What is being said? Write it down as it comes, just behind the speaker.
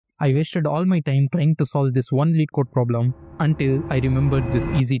I wasted all my time trying to solve this one LeetCode problem until I remembered this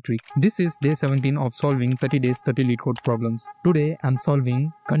easy trick. This is day 17 of solving 30 days 30 LeetCode problems. Today I'm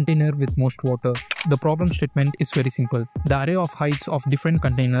solving container with most water. The problem statement is very simple. The array of heights of different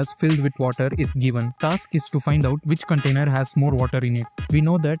containers filled with water is given. Task is to find out which container has more water in it. We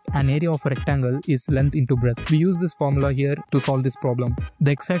know that an area of a rectangle is length into breadth. We use this formula here to solve this problem. The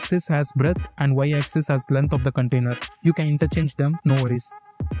x-axis has breadth and y-axis has length of the container. You can interchange them, no worries.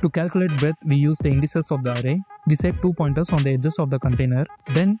 To calculate breadth, we use the indices of the array. We set 2 pointers on the edges of the container.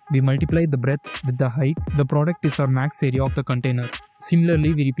 Then we multiply the breadth with the height. The product is our max area of the container.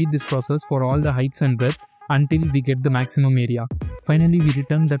 Similarly, we repeat this process for all the heights and breadth until we get the maximum area. Finally, we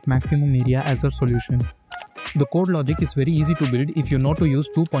return that maximum area as our solution. The code logic is very easy to build if you know to use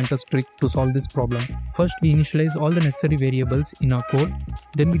 2 pointers trick to solve this problem. First, we initialize all the necessary variables in our code.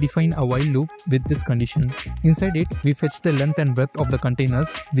 Then we define a while loop with this condition. Inside it, we fetch the length and breadth of the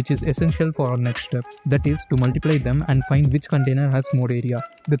containers, which is essential for our next step. That is, to multiply them and find which container has more area.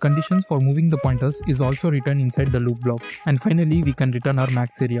 The conditions for moving the pointers is also written inside the loop block. And finally, we can return our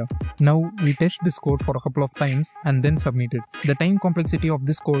max area. Now, we test this code for a couple of times and then submit it. The time complexity of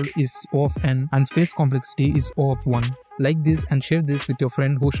this code is O of n and space complexity is O of 1. Like this and share this with your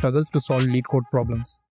friend who struggles to solve LeetCode problems.